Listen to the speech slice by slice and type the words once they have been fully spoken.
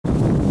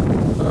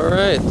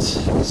Alright,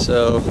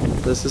 so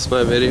this is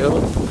my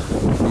video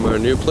from our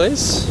new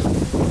place.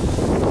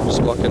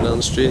 Just walking down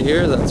the street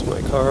here, that's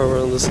my car over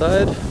on the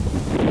side.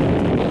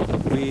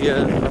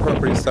 Our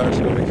property starts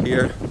over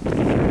here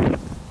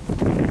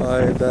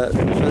by that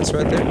fence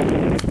right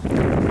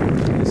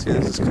there. You see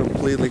this is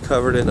completely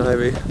covered in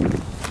ivy,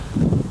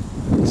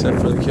 except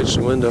for the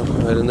kitchen window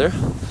right in there.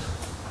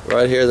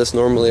 Right here, that's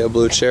normally a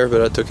blue chair, but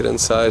I took it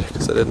inside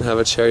because I didn't have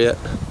a chair yet.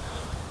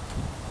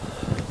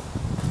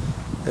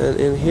 And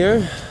in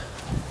here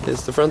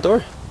is the front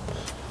door.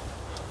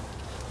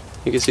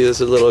 You can see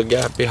there's a little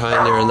gap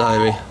behind there in the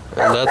ivy.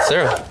 And that's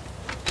Sarah.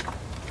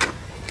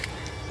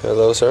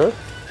 Hello, Sarah.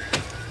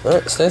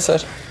 Alright, stay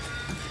inside.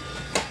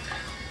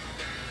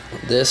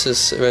 This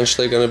is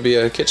eventually going to be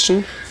a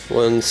kitchen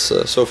once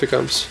Sophie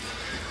comes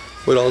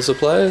with all the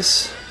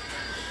supplies.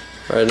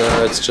 Right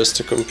now it's just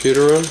a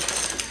computer room.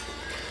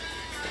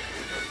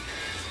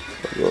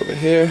 I'll go over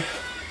here.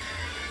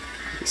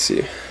 You can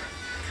see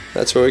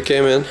that's where we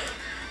came in.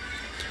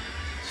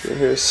 So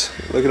here's,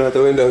 looking out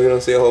the window, you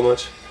don't see a whole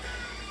much.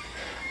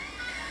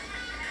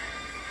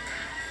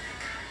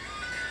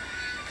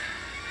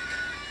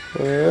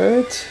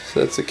 Alright, so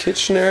that's the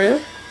kitchen area.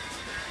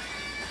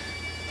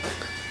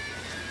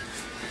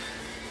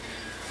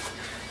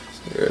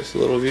 So here's a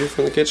little view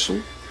from the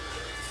kitchen.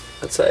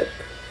 Outside.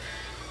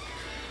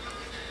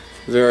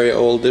 Very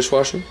old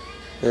dishwasher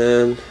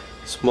and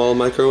small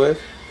microwave.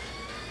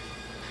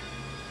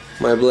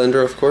 My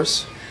blender, of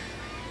course.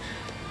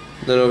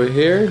 Then over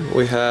here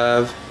we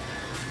have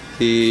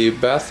the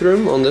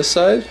bathroom on this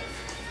side,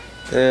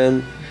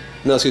 and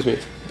no, excuse me,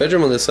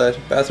 bedroom on this side,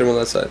 bathroom on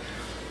that side,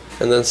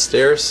 and then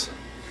stairs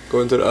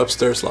going to the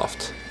upstairs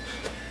loft.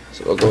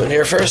 So we'll go in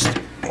here first.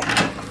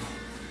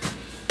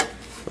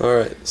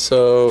 Alright,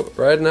 so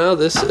right now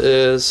this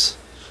is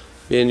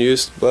being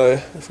used by a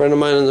friend of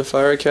mine in the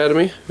fire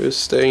academy who's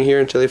staying here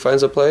until he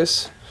finds a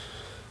place.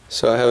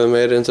 So I haven't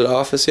made it into the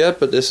office yet,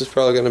 but this is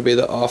probably going to be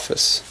the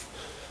office.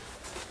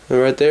 And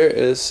right there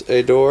is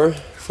a door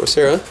for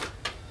Sarah.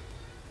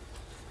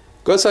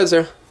 Go outside,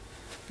 Sarah.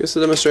 Give us a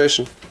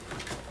demonstration.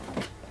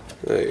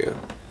 There you go.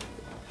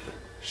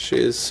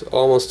 She's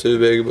almost too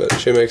big, but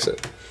she makes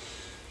it.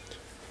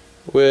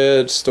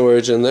 With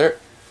storage in there.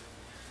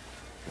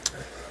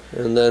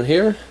 And then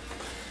here,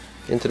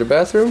 into the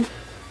bathroom.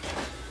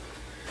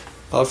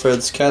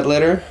 Alfred's cat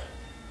litter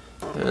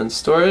and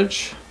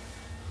storage.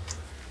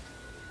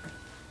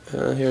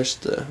 Here's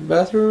the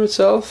bathroom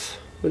itself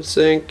with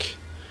sink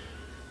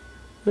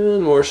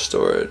and more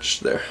storage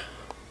there.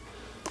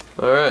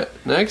 Alright,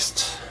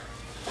 next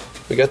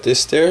we got these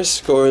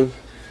stairs going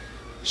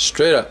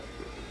straight up.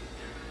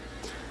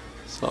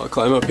 So I'll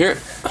climb up here.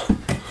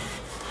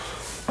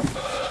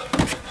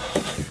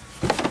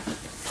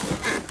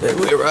 Then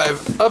we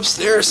arrive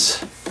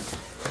upstairs.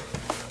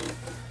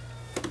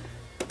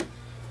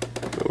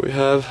 We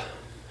have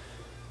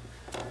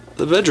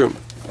the bedroom.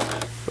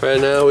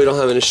 Right now we don't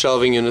have any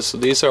shelving units, so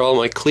these are all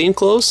my clean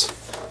clothes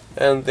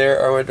and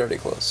there are my dirty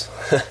clothes.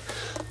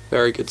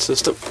 Very good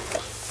system.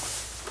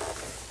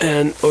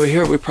 And over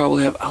here we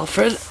probably have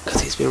Alfred,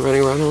 because he's been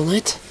running around all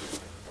night.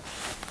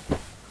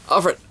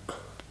 Alfred!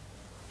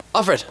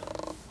 Alfred!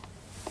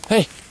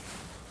 Hey!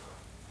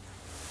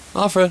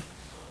 Alfred!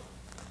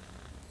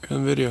 You're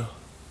on video.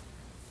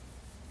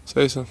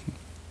 Say something.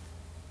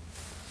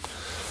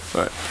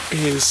 Alright,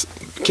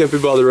 can't be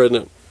bothered right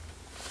now.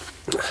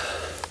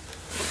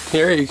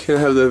 Here you can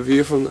have the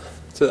view from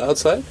to the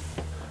outside.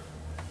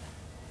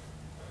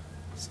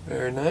 It's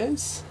very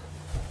nice.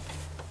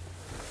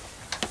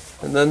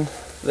 And then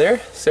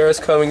there, Sarah's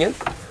coming in.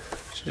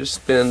 She's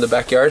just been in the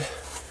backyard.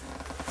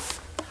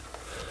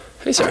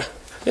 Hey, Sarah.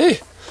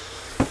 Hey.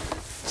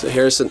 So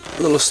here's a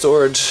little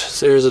storage.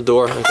 So here's a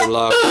door I can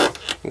lock. I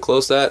can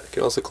close that. I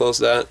can also close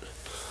that.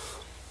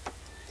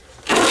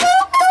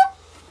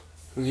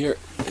 And here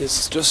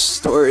is just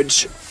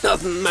storage.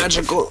 Nothing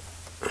magical.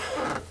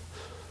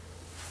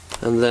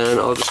 And then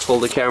I'll just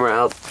hold the camera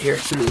out here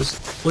through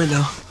this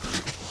window.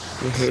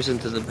 And here's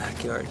into the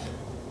backyard.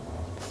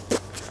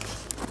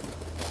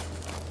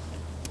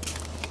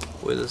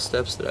 With the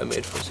steps that I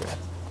made for Sarah.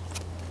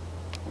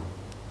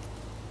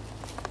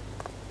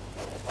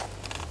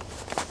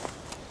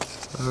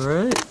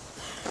 Alright.